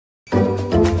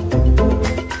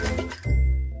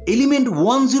Element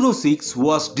 106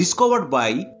 was discovered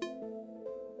by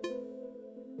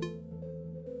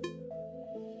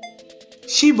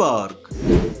Seaborg,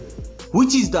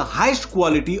 which is the highest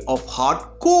quality of hard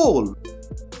coal.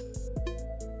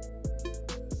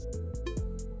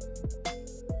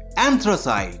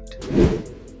 Anthracite.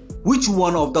 Which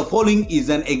one of the following is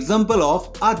an example of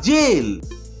a gel?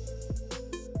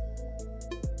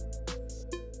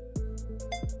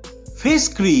 Face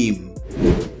cream.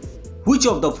 Which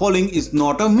of the following is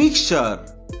not a mixture?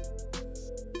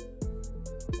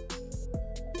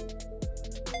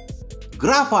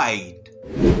 Graphite.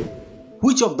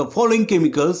 Which of the following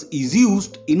chemicals is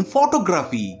used in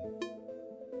photography?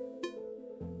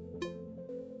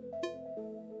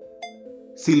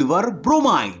 Silver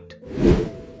bromide.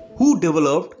 Who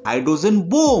developed hydrogen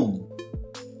bomb?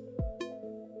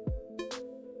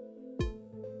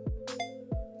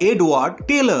 Edward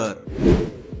Taylor.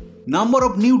 Number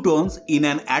of newtons in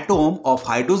an atom of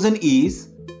hydrogen is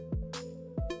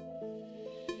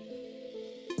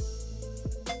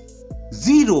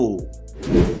 0.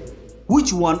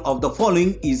 Which one of the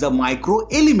following is a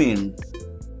microelement?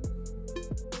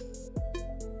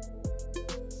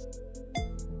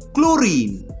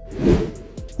 Chlorine.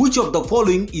 Which of the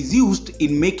following is used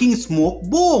in making smoke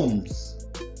bombs?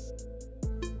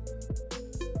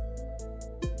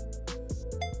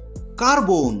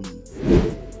 Carbon.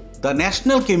 The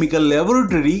National Chemical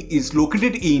Laboratory is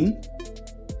located in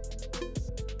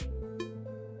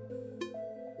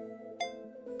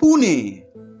Pune.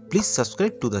 Please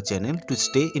subscribe to the channel to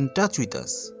stay in touch with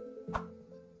us.